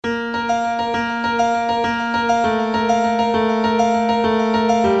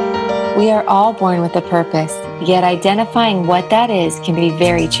We are all born with a purpose, yet identifying what that is can be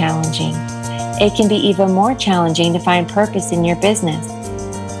very challenging. It can be even more challenging to find purpose in your business.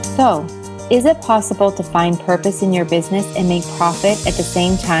 So, is it possible to find purpose in your business and make profit at the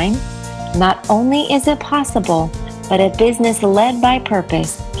same time? Not only is it possible, but a business led by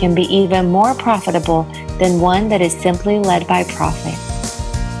purpose can be even more profitable than one that is simply led by profit.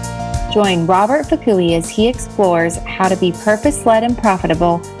 Join Robert Fukui as he explores how to be purpose-led and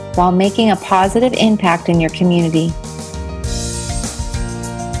profitable while making a positive impact in your community.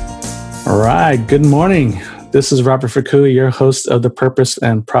 All right, good morning. This is Robert Fukui, your host of the Purpose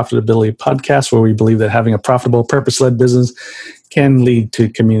and Profitability Podcast, where we believe that having a profitable, purpose-led business can lead to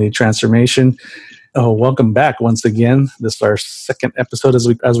community transformation. Oh, welcome back once again. This is our second episode as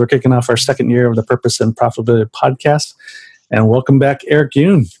we're kicking off our second year of the Purpose and Profitability Podcast. And welcome back, Eric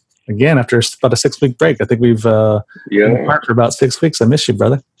Yoon. Again, after about a 6-week break. I think we've been apart for about 6 weeks. I miss you,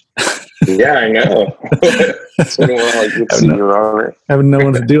 brother. Yeah, I know. It's been a while. I can see you, Robert. Having no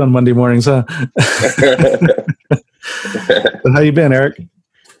one to do on Monday mornings, huh? How you been, Eric?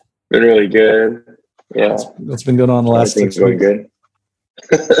 Been really good. Yeah. What's been going on the last 6 weeks? Going good.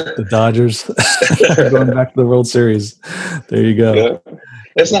 The Dodgers going back to the World Series. There you go. Yeah.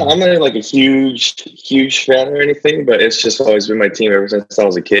 It's not. I'm not like a huge fan or anything, but it's just always been my team ever since I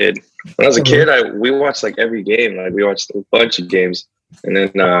was a kid. When I was a kid, we watched like every game. Like we watched a bunch of games, and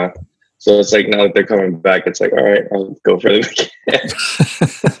then so it's like now that they're coming back, it's like all right, I'll go for them again.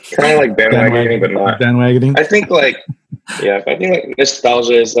 Kind of like bandwagoning, but not bandwagoning. I think like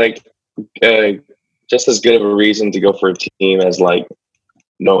nostalgia is like just as good of a reason to go for a team as like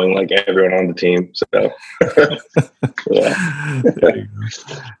knowing like everyone on the team. So yeah.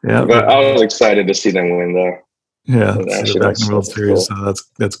 But I was excited to see them win though. Yeah, so back in the World Series. Cool. So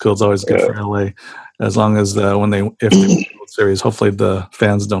that's cool. It's always good for LA, as long as if they win the World Series, hopefully the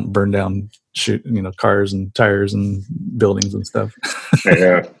fans don't burn down cars and tires and buildings and stuff. I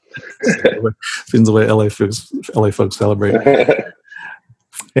know. Seems the way LA folks celebrate.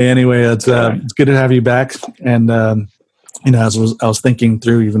 Hey, anyway, it's good to have you back. And as I was thinking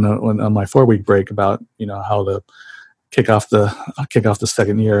through, even on my 4-week break, about how to kick off the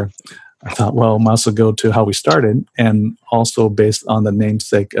second year, I thought, well, I might also go to how we started, and also based on the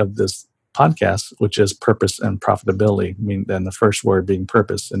namesake of this podcast, which is purpose and profitability. I mean, then the first word being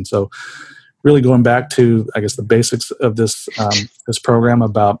purpose, and so really going back to, I guess, the basics of this this program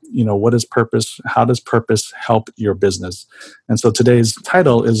about what is purpose, how does purpose help your business, and so today's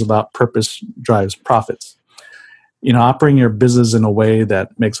title is about purpose drives profits. Operating your business in a way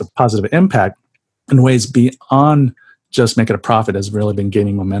that makes a positive impact in ways beyond just making a profit has really been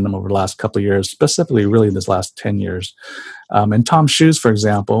gaining momentum over the last couple of years, specifically really this last 10 years. And Tom's Shoes, for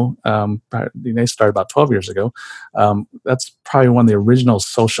example, they started about 12 years ago. That's probably one of the original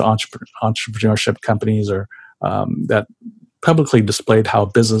social entrepreneurship companies that publicly displayed how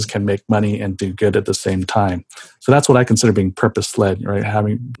business can make money and do good at the same time. So that's what I consider being purpose-led,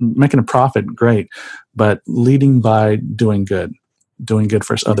 right? Making a profit, great, but leading by doing good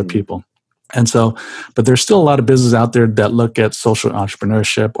for other people. And so, but there's still a lot of business out there that look at social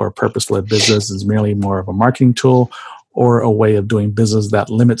entrepreneurship or purpose-led business as merely more of a marketing tool or a way of doing business that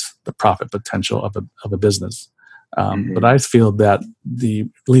limits the profit potential of a business. But I feel that the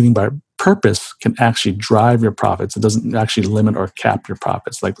leading by purpose can actually drive your profits. It doesn't actually limit or cap your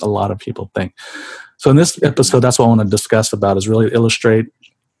profits like a lot of people think. So in this episode, that's what I want to discuss about, is really illustrate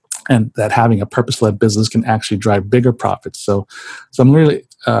and that having a purpose-led business can actually drive bigger profits. So I'm really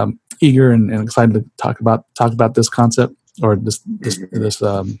eager and excited to talk about this concept or this.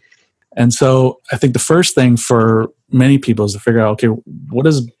 And so I think the first thing for many people is to figure out, okay, what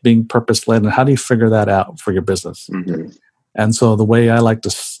is being purpose-led and how do you figure that out for your business? And so the way I like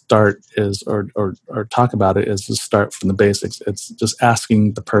to start is, or talk about it, is to start from the basics. It's just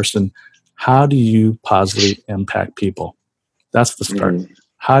asking the person, how do you positively impact people? That's the start.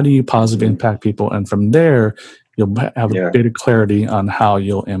 How do you positively impact people? And from there, you'll have a bit of clarity on how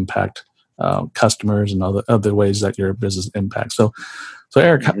you'll impact customers and other ways that your business impacts. So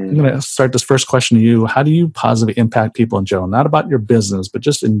Eric, I'm going to start this first question to you. How do you positively impact people in general? Not about your business, but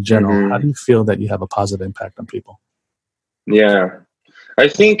just in general. How do you feel that you have a positive impact on people? Yeah, I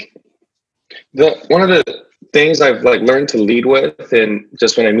think one of the things I've learned to lead with, and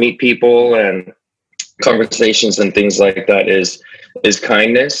just when I meet people and conversations and things like that, is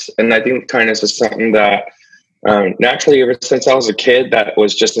kindness. And I think kindness is something that naturally, ever since I was a kid, that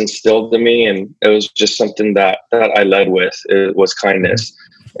was just instilled in me, and it was just something that I led with. It was kindness,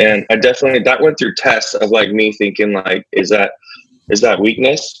 and I definitely that went through tests of me thinking is that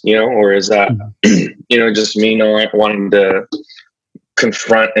weakness, or is that just me not wanting to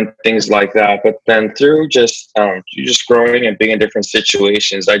confront and things like that. But then through just growing and being in different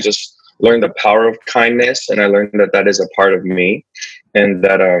situations, I just learned the power of kindness, and I learned that that is a part of me, and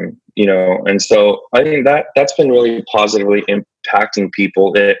that and so I think that's been really positively impacting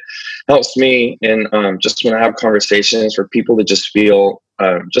people. It helps me in just when I have conversations for people to just feel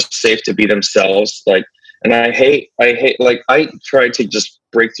just safe to be themselves. Like, and I hate like I try to just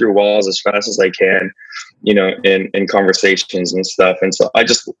break through walls as fast as I can, in conversations and stuff. And so I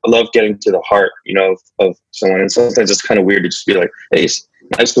just love getting to the heart, of someone. And sometimes it's kind of weird to just be like, hey,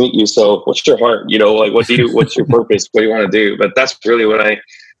 nice to meet you. So what's your heart? Like, what's your purpose? What do you want to do? But that's really what I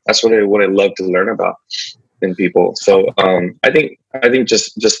love to learn about in people. So I think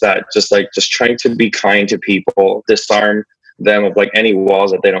just trying to be kind to people, disarm them of like any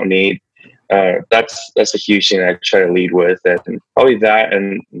walls that they don't need. That's a huge thing I try to lead with. And probably that,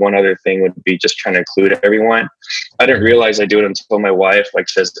 and one other thing would be just trying to include everyone. I didn't realize I do it until my wife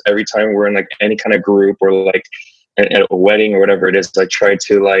says every time we're in like any kind of group or like at a wedding or whatever it is, I try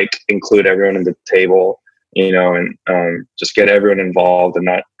to like include everyone at the table, and just get everyone involved and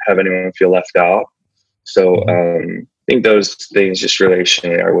not have anyone feel left out. So I think those things just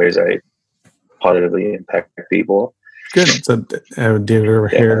relationally are ways I positively impact people. Good. So do you ever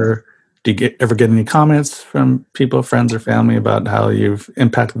hear? Do you ever get any comments from people, friends, or family about how you've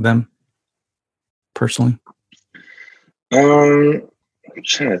impacted them personally? I'm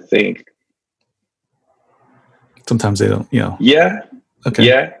trying to think. Sometimes they don't, Yeah. Okay.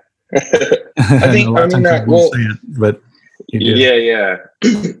 Yeah. I think, say it, but you do. Yeah.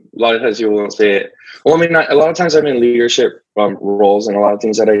 A lot of times people won't say it. Well, a lot of times I'm in leadership roles and a lot of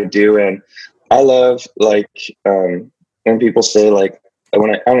things that I do. And I love when people say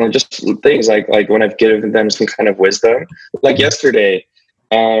when I don't know, just things like when I've given them some kind of wisdom. Like yesterday,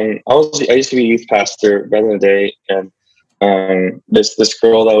 I used to be a youth pastor back in the day, and this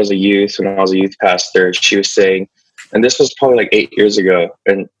girl that was a youth when I was a youth pastor, she was saying, and this was probably like 8 years ago,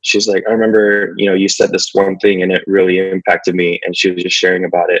 and she's like, I remember, you said this one thing and it really impacted me, and she was just sharing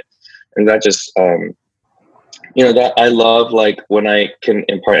about it, and that just that I love when I can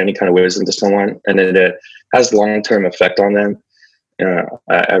impart any kind of wisdom to someone and it has long-term effect on them.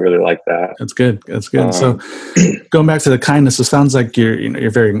 I really like that. That's good. So going back to the kindness, it sounds like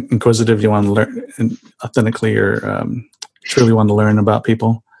you're very inquisitive. You want to learn authentically or truly want to learn about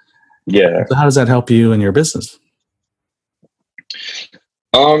people. Yeah. So how does that help you in your business?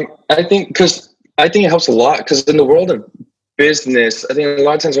 I think it helps a lot, because in the world of business, I think a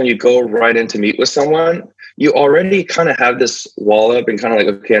lot of times when you go right in to meet with someone, you already kind of have this wall up and kind of like,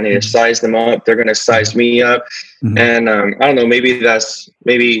 okay, I need to size them up. They're going to size me up. Mm-hmm. And I don't know,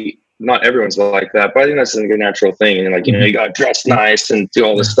 maybe not everyone's like that, but I think that's a good natural thing. And you got to dress nice and do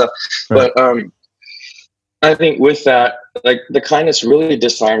all this stuff. Right. But I think with that, the kindness really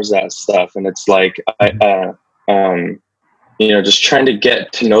disarms that stuff. And it's just trying to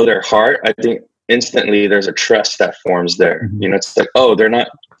get to know their heart. I think instantly there's a trust that forms there. Mm-hmm. It's like, oh, they're not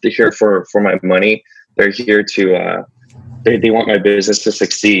here for my money. They're here to, they want my business to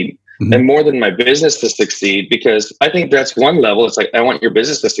succeed. Mm-hmm. And more than my business to succeed, because I think that's one level. It's like, I want your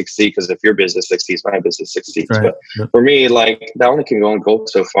business to succeed, because if your business succeeds, my business succeeds. Right. But for me, that only can go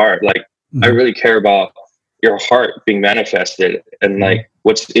so far. Mm-hmm. I really care about your heart being manifested and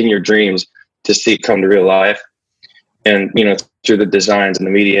what's in your dreams to see it come to real life. And, through the designs and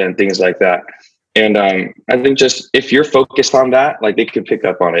the media and things like that. And I think just if you're focused on that, they can pick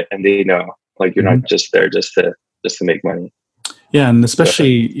up on it, and they know you're not just there just to make money. Yeah, and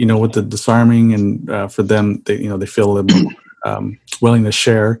especially with the disarming, and for them, they feel a little willing to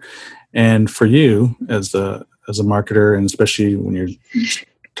share. And for you as a marketer, and especially when you're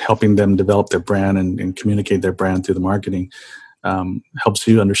helping them develop their brand and communicate their brand through the marketing, helps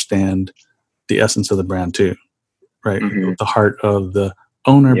you understand the essence of the brand too, right? Mm-hmm. The heart of the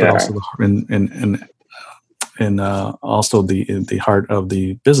owner, but also also the heart of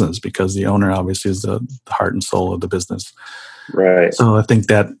the business, because the owner obviously is the heart and soul of the business. Right. So I think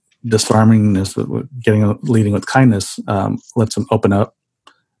that disarmingness, leading with kindness, lets them open up,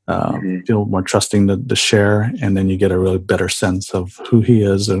 feel more trusting to share, and then you get a really better sense of who he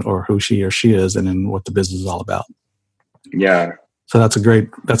is or who she or she is, and then what the business is all about. Yeah. So that's a great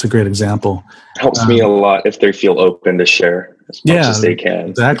example. Helps me a lot if they feel open to share as much as they can.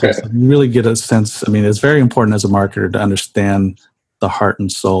 Exactly. So you really get a sense. It's very important as a marketer to understand the heart and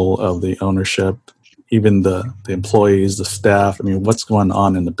soul of the ownership, even the employees, the staff. What's going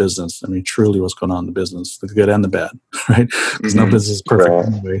on in the business? Truly what's going on in the business, the good and the bad, right? Because no business is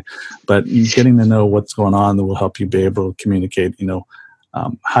perfect anyway. But getting to know what's going on that will help you be able to communicate,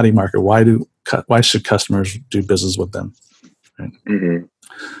 how do you market? Why should customers do business with them? Right. Mm-hmm.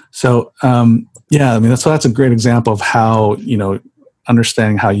 So, yeah, I mean, that's a great example of how,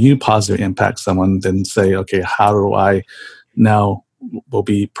 understanding how you positively impact someone, then say, okay, how do I now will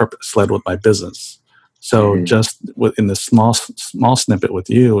be purpose-led with my business? So just in the small snippet with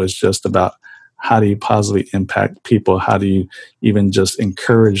you is just about how do you positively impact people? How do you even just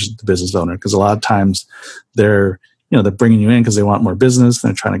encourage the business owner? Because a lot of times they're bringing you in because they want more business.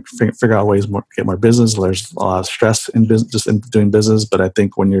 They're trying to figure out ways to get more business. There's a lot of stress in business, just in doing business. But I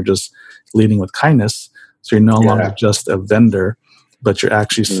think when you're just leading with kindness, so you're no longer just a vendor, but you're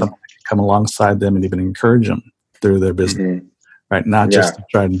actually someone that can come alongside them and even encourage them through their business, right? Not just to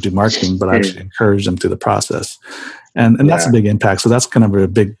try to do marketing, but actually encourage them through the process. And that's a big impact. So that's kind of a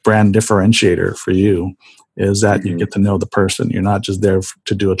big brand differentiator for you, is that you get to know the person. You're not just there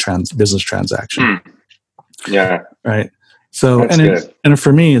to do a business transaction. Yeah. Right. So, and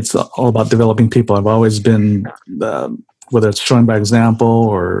for me, it's all about developing people. I've always been, whether it's showing by example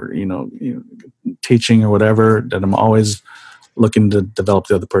or, teaching or whatever, that I'm always looking to develop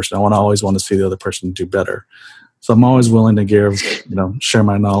the other person. I always want to see the other person do better. So I'm always willing to give, share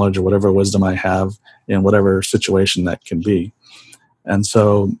my knowledge or whatever wisdom I have in whatever situation that can be. And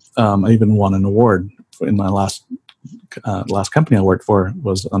so I even won an award in my last company I worked for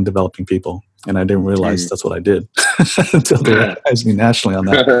was on developing people. And I didn't realize that's what I did until they recognized me nationally on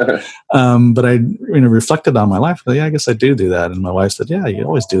that. But I reflected on my life. I guess I do that. And my wife said, yeah, you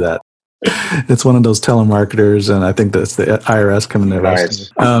always do that. It's one of those telemarketers, and I think that's the IRS coming there. Nice.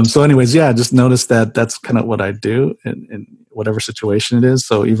 So anyways, just notice that that's kind of what I do in whatever situation it is.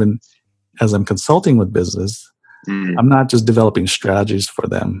 So even as I'm consulting with business, I'm not just developing strategies for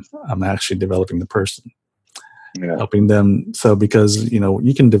them. I'm actually developing the person. Helping them. So because,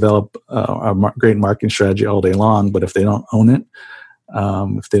 you can develop a great marketing strategy all day long, but if they don't own it,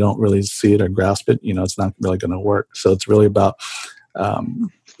 if they don't really see it or grasp it, it's not really going to work. So it's really about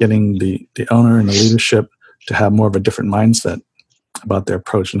getting the owner and the leadership to have more of a different mindset about their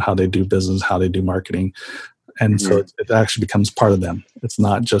approach and how they do business, how they do marketing. And so it actually becomes part of them. It's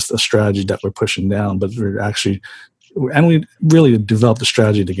not just a strategy that we're pushing down, but we really develop the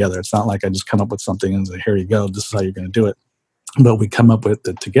strategy together. It's not like I just come up with something and say, here you go, this is how you're going to do it. But we come up with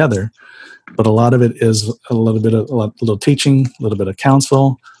it together. But a lot of it is a little teaching, a little bit of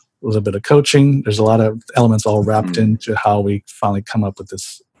counsel, a little bit of coaching. There's a lot of elements all wrapped into how we finally come up with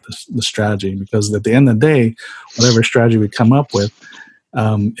this strategy. Because at the end of the day, whatever strategy we come up with,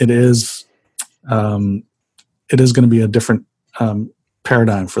 it is going to be a different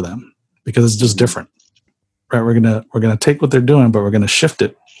paradigm for them, because it's just different. Right, we're gonna take what they're doing, but we're gonna shift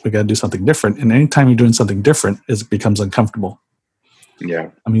it. We got to do something different. And anytime you're doing something different, it becomes uncomfortable. Yeah.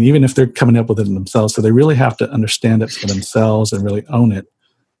 I mean, even if they're coming up with it themselves, so they really have to understand it for themselves and really own it,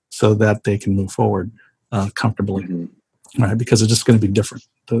 so that they can move forward comfortably. Right, because it's just going to be different.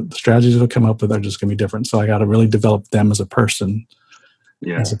 The strategies they'll come up with are just going to be different. So I got to really develop them as a person,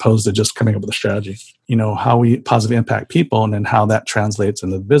 as opposed to just coming up with a strategy. How we positively impact people, and then how that translates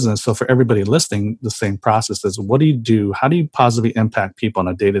into the business. So for everybody listening, the same process is, what do you do? How do you positively impact people on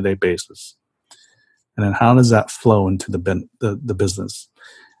a day-to-day basis? And then how does that flow into the business?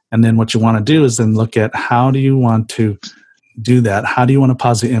 And then what you want to do is then look at, how do you want to do that? How do you want to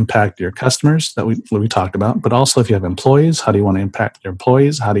positively impact your customers that we talked about? But also, if you have employees, how do you want to impact your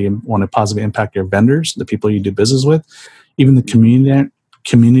employees? How do you want to positively impact your vendors, the people you do business with, even the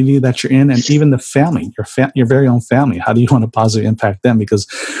community that you're in, and even the family, your very own family? How do you want to positively impact them? Because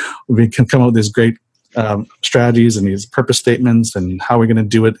we can come up with these great strategies and these purpose statements and how we're going to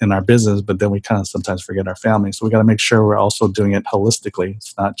do it in our business, but then we kind of sometimes forget our family. So we got to make sure we're also doing it holistically.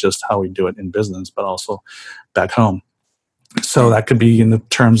 It's not just how we do it in business, but also back home. So that could be in the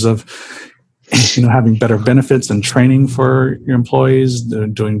terms of having better benefits and training for your employees,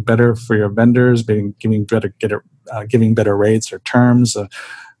 doing better for your vendors, giving better rates or terms.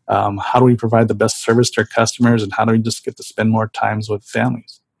 How do we provide the best service to our customers, and how do we just get to spend more times with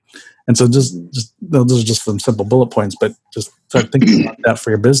families? And so just those are just some simple bullet points, but just start thinking about that for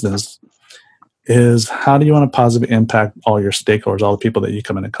your business. Is how do you want to positively impact all your stakeholders, all the people that you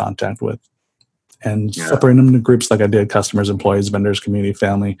come into contact with? And separate them into groups like I did: customers, employees, vendors, community,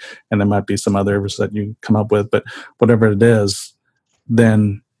 family, and there might be some others that you come up with. But whatever it is,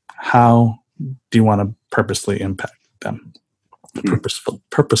 then how do you want to purposefully impact them?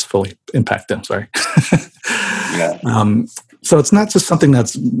 Purposefully impact them, sorry. So it's not just something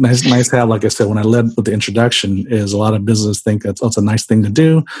that's nice to have. Like I said, when I led with the introduction, is a lot of business think it's a nice thing to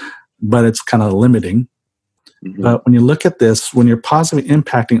do, but it's kind of limiting. But when you look at this, when you're positively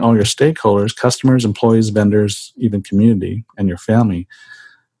impacting all your stakeholders, customers, employees, vendors, even community, and your family,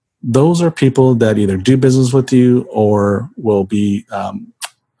 those are people that either do business with you or will be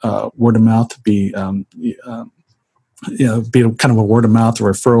word of mouth, be kind of a word of mouth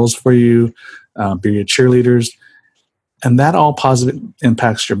referrals for you, be your cheerleaders. And that all positive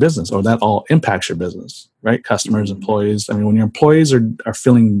impacts your business, or that all impacts your business, right? Customers, employees. I mean, when your employees are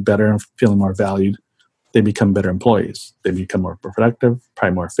feeling better and feeling more valued, they become better employees. They become more productive,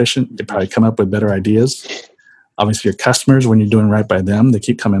 probably more efficient. They probably come up with better ideas. Obviously, your customers, when you're doing right by them, they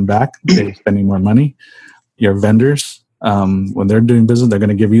keep coming back. They're spending more money. Your vendors, when they're doing business, they're going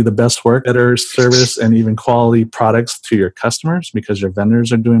to give you the best work, better service, and even quality products to your customers because your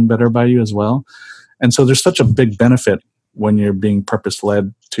vendors are doing better by you as well. And so there's such a big benefit when you're being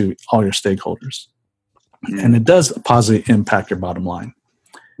purpose-led to all your stakeholders. And it does positively impact your bottom line.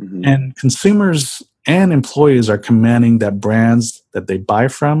 And consumers and employees are commanding that brands that they buy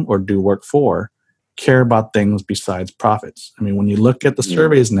from or do work for care about things besides profits. I mean, when you look at the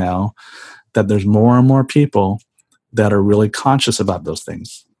surveys now, that there's more and more people that are really conscious about those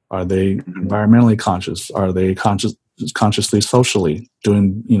things. Are they environmentally conscious? Are they consciously socially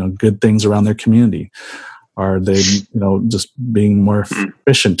doing, good things around their community? Are they, just being more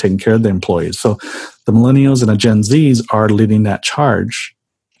efficient, taking care of the employees? So the millennials and the Gen Zs are leading that charge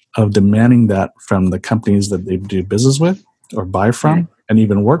of demanding that from the companies that they do business with or buy from and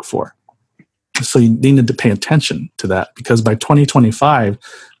even work for. So you need to pay attention to that, because by 2025,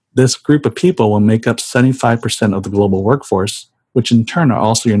 this group of people will make up 75% of the global workforce, which in turn are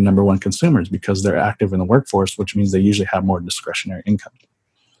also your number one consumers because they're active in the workforce, which means they usually have more discretionary income.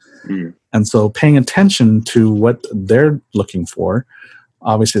 And so paying attention to what they're looking for,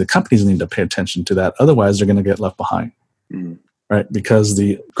 obviously the companies need to pay attention to that. Otherwise, they're going to get left behind, right? Because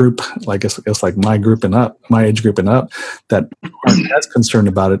the group, like it's like my group and up, my age group and up, that aren't as concerned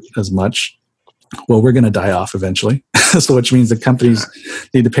about it as much. Well, we're going to die off eventually. So which means the companies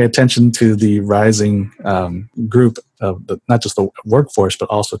need to pay attention to the rising group of not just the workforce, but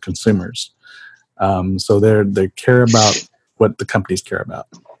also consumers. So they care about what the companies care about.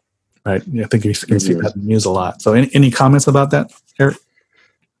 Right. I think you can see that in the news a lot. So any comments about that, Eric?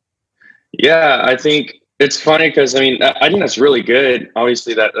 Yeah, I think it's funny because, I think that's really good,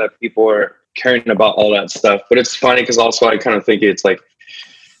 obviously, that people are caring about all that stuff. But it's funny because also I kind of think it's like,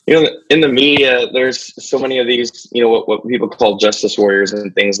 in the media, there's so many of these, what people call justice warriors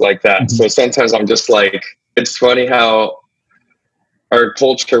and things like that. So sometimes I'm just like, it's funny how our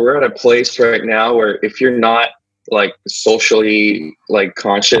culture, we're at a place right now where if you're not like socially like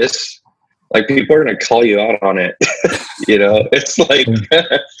conscious, like people are going to call you out on it. It's like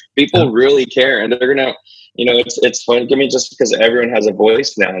people really care, and they're going to, it's fun to me just because everyone has a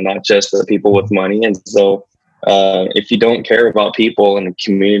voice now, not just the people with money. And so if you don't care about people and the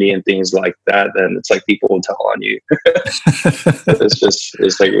community and things like that, then it's like people will tell on you.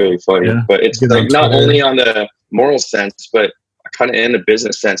 it's like really funny, but it's like not only on the moral sense, but kind of in the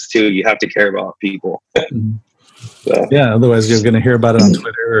business sense too. You have to care about people. So. Yeah, otherwise you're going to hear about it on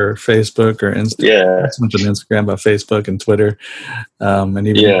Twitter or Facebook or Instagram. Yeah, not so much on Instagram, but Facebook and Twitter, and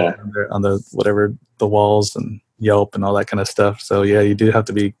even on the whatever the walls and Yelp and all that kind of stuff. So you do have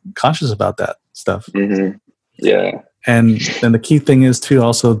to be conscious about that stuff. Yeah, and the key thing is too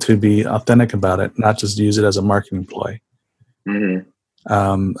also to be authentic about it, not just use it as a marketing ploy.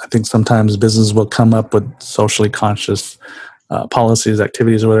 I think sometimes business will come up with socially conscious policies,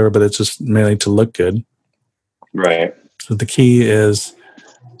 activities, or whatever, but it's just mainly to look good. Right. So the key is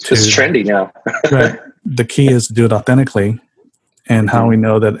it's trendy now. Right. The key is to do it authentically, and how we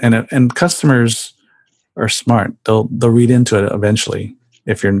know that, and customers are smart. They'll read into it eventually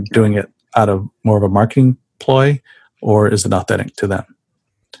if you're doing it out of more of a marketing ploy, or is it authentic to them?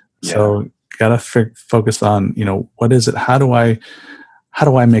 So gotta focus on, what is it? How do I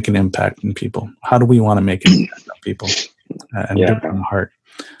make an impact in people? How do we want to make an impact on people? And do it from the heart.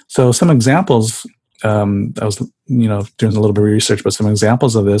 So some examples. I was, doing a little bit of research, but some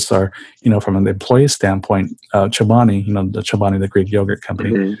examples of this are, from an employee standpoint, Chobani, the Chobani, the Greek yogurt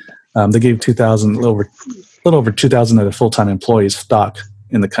company, they gave a little over 2,000 of their full-time employees stock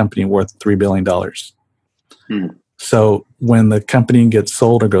in the company worth $3 billion. So when the company gets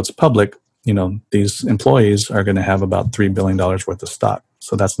sold or goes public, these employees are going to have about $3 billion worth of stock.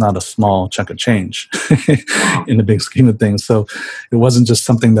 So that's not a small chunk of change in the big scheme of things. So it wasn't just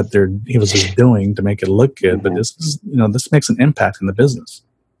something that he was just doing to make it look good, but this is, this makes an impact in the business.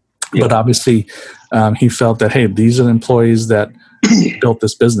 But obviously, he felt that, hey, these are the employees that built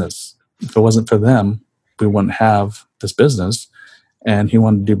this business. If it wasn't for them, we wouldn't have this business. And he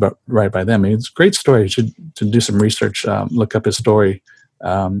wanted to do right by them. It's a great story. You should do some research, look up his story.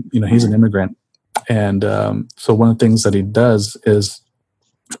 He's an immigrant. And so one of the things that he does is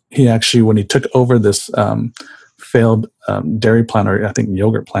he actually, when he took over this failed dairy plant, or I think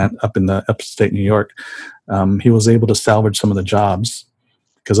yogurt plant up in the upstate New York, he was able to salvage some of the jobs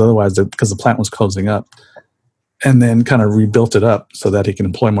because the plant was closing up, and then kind of rebuilt it up so that he can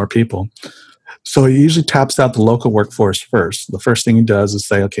employ more people. So he usually taps out the local workforce first. The first thing he does is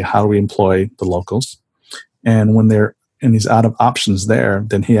say, okay, how do we employ the locals? And when he's out of options there,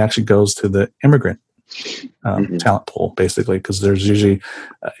 then he actually goes to the immigrant talent pool, basically, because there's usually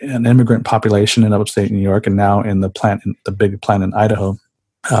an immigrant population in upstate New York, and now in the big plant in Idaho,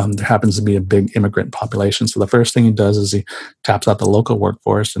 there happens to be a big immigrant population. So the first thing he does is he taps out the local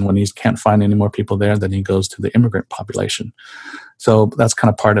workforce, and when he can't find any more people there, then he goes to the immigrant population. So that's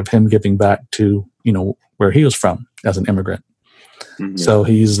kind of part of him giving back to, where he was from as an immigrant. Mm-hmm. So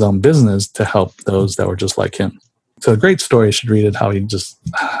he used his own business to help those that were just like him. So a great story. You should read it, how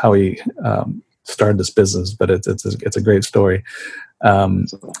he started this business, but it's a great story. And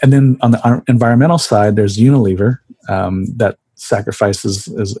then on the environmental side, there's Unilever that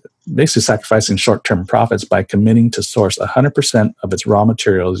is basically sacrificing short-term profits by committing to source 100% of its raw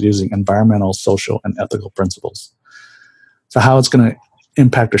materials using environmental, social, and ethical principles. So how it's going to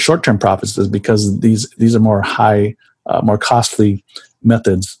impact the short-term profits is because these are more costly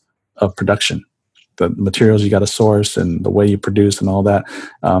methods of production. The materials you got to source and the way you produce and all that,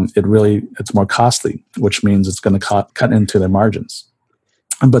 it's more costly, which means it's going to cut into their margins.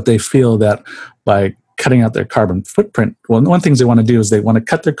 But they feel that by cutting out their carbon footprint, one of the things they want to do is they want to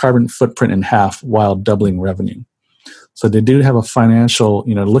cut their carbon footprint in half while doubling revenue. So they do have a financial,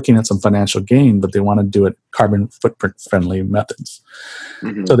 looking at some financial gain, but they want to do it carbon footprint friendly methods.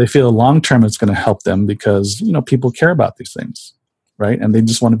 Mm-hmm. So they feel long term it's going to help them because, people care about these things. Right. And they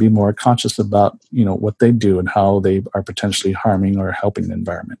just want to be more conscious about, what they do and how they are potentially harming or helping the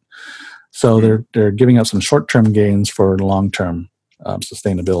environment. So they're giving up some short-term gains for long-term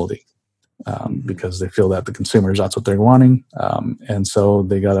sustainability because they feel that the consumers, that's what they're wanting. And so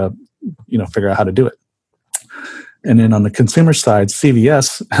they got to, figure out how to do it. And then on the consumer side,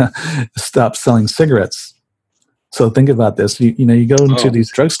 CVS stopped selling cigarettes. So think about this. You go into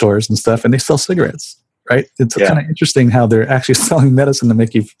these drugstores and stuff and they sell cigarettes. Right? It's kind of interesting how they're actually selling medicine to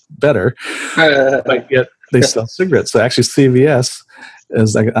make you better, but yet they sell cigarettes. So actually CVS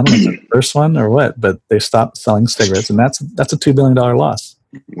is like, I don't know if it's the first one or what, but they stopped selling cigarettes, and that's a $2 billion loss.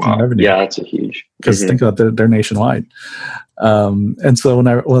 Wow. In revenue. Yeah, that's a huge. Because think about they're nationwide. And so when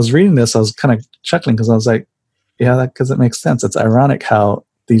I was reading this, I was kind of chuckling because I was like, yeah, because it makes sense. It's ironic how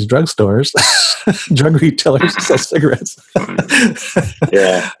these drugstores, drug retailers sell cigarettes.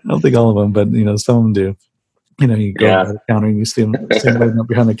 Yeah. I don't think all of them, but some of them do. You go behind the counter and you see them waiting up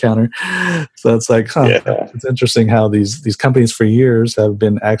behind the counter. So it's like, it's interesting how these companies for years have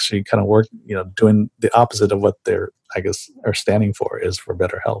been actually kind of doing the opposite of what they're, I guess, are standing for, is for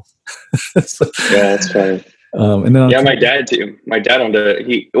better health. So, yeah, that's funny. And then my dad too. My dad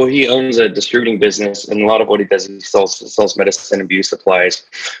he owns a distributing business, and a lot of what he does is he sells medicine and beauty supplies.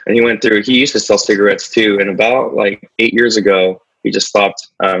 And he used to sell cigarettes too. And about like 8 years ago, he just stopped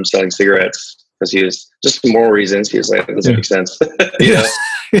selling cigarettes because he was just for more reasons. He was like, it doesn't make sense.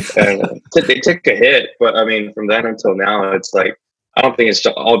 And they took a hit, but I mean, from then until now, it's like I don't think it's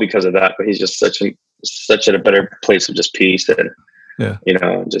all because of that, but he's just such a better place of just peace and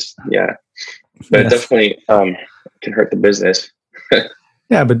But it definitely can hurt the business.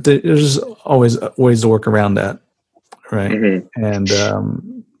 Yeah, but there's always ways to work around that, right? Mm-hmm.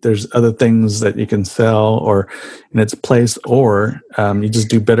 And there's other things that you can sell or in its place, or you just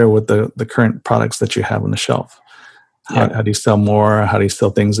do better with the current products that you have on the shelf. How do you sell more? How do you sell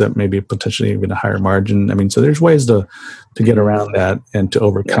things that maybe potentially even a higher margin? I mean, so there's ways to get around that and to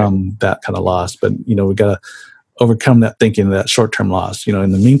overcome that kind of loss. But, we got to overcome that thinking, that short-term loss.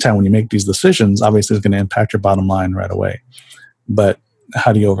 In the meantime, when you make these decisions, obviously it's going to impact your bottom line right away. But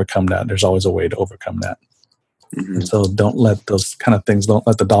how do you overcome that? There's always a way to overcome that. Mm-hmm. And so don't let those kind of things, don't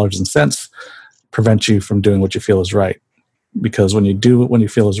let the dollars and cents prevent you from doing what you feel is right. Because when you do what you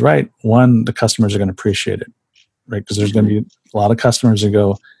feel is right, one, the customers are going to appreciate it, right? Because there's going to be a lot of customers who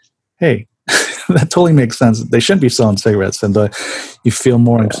go, hey, that totally makes sense. They shouldn't be selling cigarettes. And you feel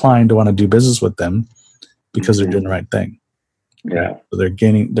more inclined to want to do business with them because they're doing the right thing. Yeah. So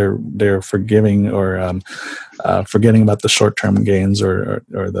they're forgiving or forgetting about the short-term gains or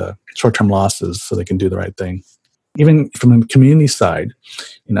the short-term losses so they can do the right thing. Even from the community side,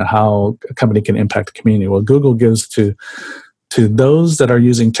 how a company can impact the community. Well, Google gives to those that are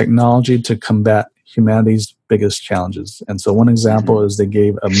using technology to combat humanity's biggest challenges. And so one example is they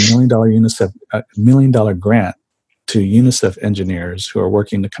gave $1 million grant to UNICEF engineers who are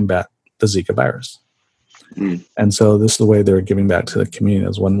working to combat the Zika virus. And so this is the way they're giving back to the community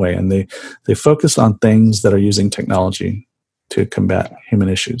as one way. And they focus on things that are using technology to combat human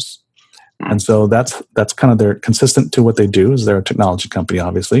issues. And so that's kind of they're consistent to what they do, is they're a technology company,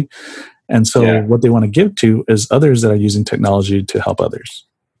 obviously. And so what they want to give to is others that are using technology to help others.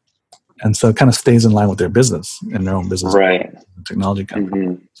 And so it kind of stays in line with their business and their own business. Right. Technology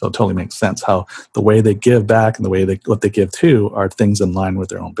company. So it totally makes sense how the way they give back and the way what they give to are things in line with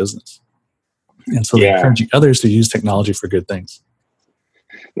their own business. And so they're encouraging others to use technology for good things.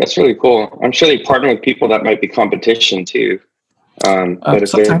 That's really cool. I'm sure they partner with people that might be competition too. But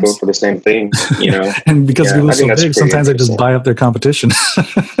if they go for the same thing, you know. And because Google's so big, sometimes they just buy up their competition.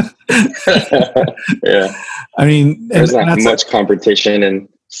 I mean, there's not much competition in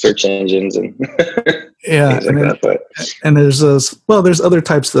search engines and things like that. And there's other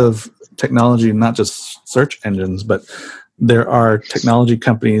types of technology, not just search engines, but there are technology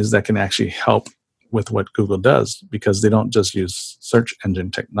companies that can actually help with what Google does, because they don't just use search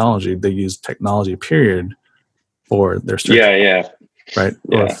engine technology; they use technology, period, for their search. Right.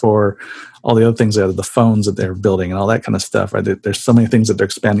 Or for all the other things, the phones that they're building and all that kind of stuff. Right. There's so many things that they're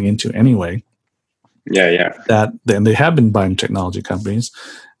expanding into anyway. That then they have been buying technology companies,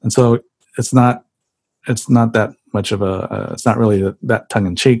 and so it's not that much of it's not really that tongue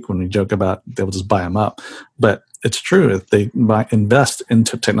in cheek when we joke about they'll just buy them up, but it's true. If they invest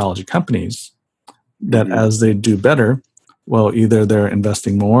into technology companies, that as they do better, well, either they're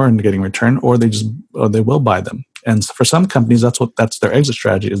investing more and getting return, or they will buy them. And for some companies, that's their exit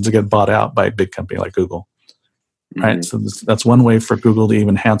strategy, is to get bought out by a big company like Google. Right. So that's one way for Google to even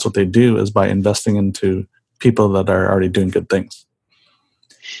enhance what they do, is by investing into people that are already doing good things.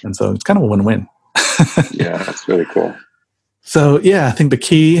 And so it's kind of a win-win. That's really cool. So I think the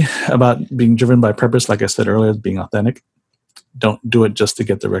key about being driven by purpose, like I said earlier, is being authentic. Don't do it just to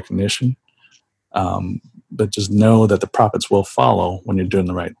get the recognition, but just know that the profits will follow when you're doing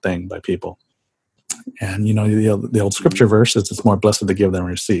the right thing by people. And the old scripture verse is, it's more blessed to give than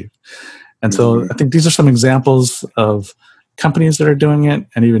receive. And so I think these are some examples of companies that are doing it,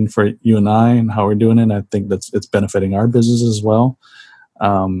 and even for you and I and how we're doing it, I think it's benefiting our business as well.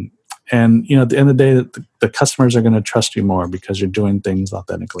 And at the end of the day, the customers are going to trust you more because you're doing things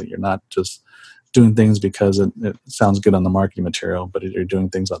authentically. You're not just doing things because it sounds good on the marketing material, but if you're doing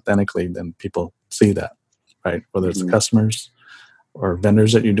things authentically, then people see that, right? Whether it's the customers or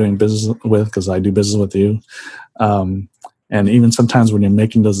vendors that you're doing business with, because I do business with you. And even sometimes when you're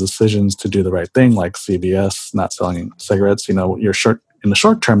making those decisions to do the right thing, like CVS, not selling cigarettes, in the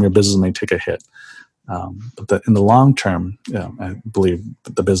short term, your business may take a hit. But in the long term, I believe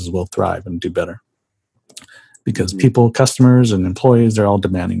that the business will thrive and do better, because people, customers, and employees, they're all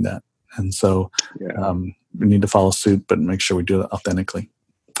demanding that. And so we need to follow suit, but make sure we do it authentically.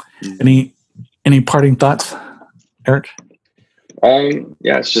 Any parting thoughts, Eric?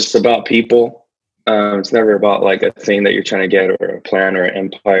 It's just about people. It's never about like a thing that you're trying to get, or a plan, or an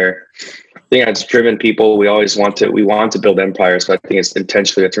empire. I think that's driven people. We want to build empires. So I think it's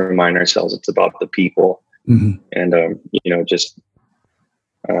intentionally to remind ourselves it's about the people, and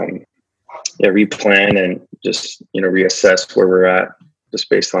replan and just reassess where we're at, just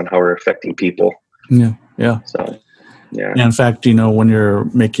based on how we're affecting people. So in fact, when you're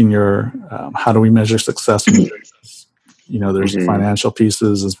making your how do we measure success in business, there's financial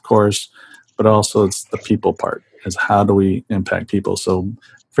pieces, of course, but also it's the people part, is how do we impact people. So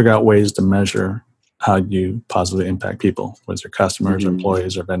figure out ways to measure how you positively impact people, whether it's your customers, or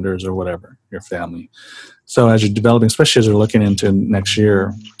employees, or vendors, or whatever, your family. So as you're developing, especially as you're looking into next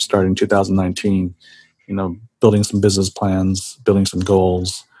year, starting 2019, building some business plans, building some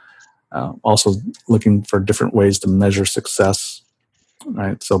goals, also looking for different ways to measure success,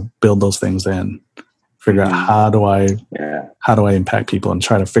 right? So build those things in. Figure out how do I impact people, and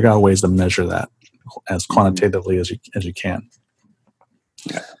try to figure out ways to measure that as quantitatively as you can.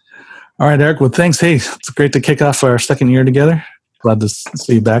 All right, Eric. Well, thanks. Hey, it's great to kick off our second year together. Glad to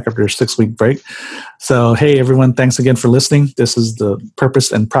see you back after your 6-week break. So, hey, everyone, thanks again for listening. This is the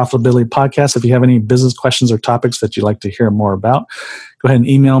Purpose and Profitability Podcast. If you have any business questions or topics that you'd like to hear more about, go ahead and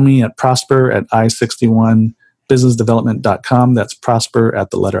email me at prosper@i61businessdevelopment.com. That's prosper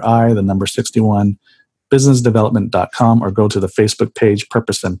at the letter I, the number 61, businessdevelopment.com, or go to the Facebook page,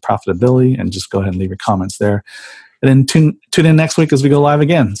 Purpose and Profitability, and just go ahead and leave your comments there. And then tune in next week as we go live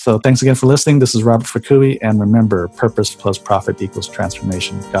again. So thanks again for listening. This is Robert Fukui, and remember, purpose plus profit equals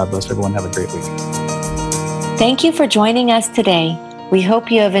transformation. God bless everyone. Have a great week. Thank you for joining us today. We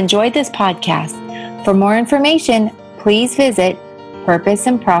hope you have enjoyed this podcast. For more information, please visit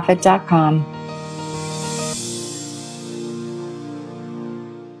purposeandprofit.com.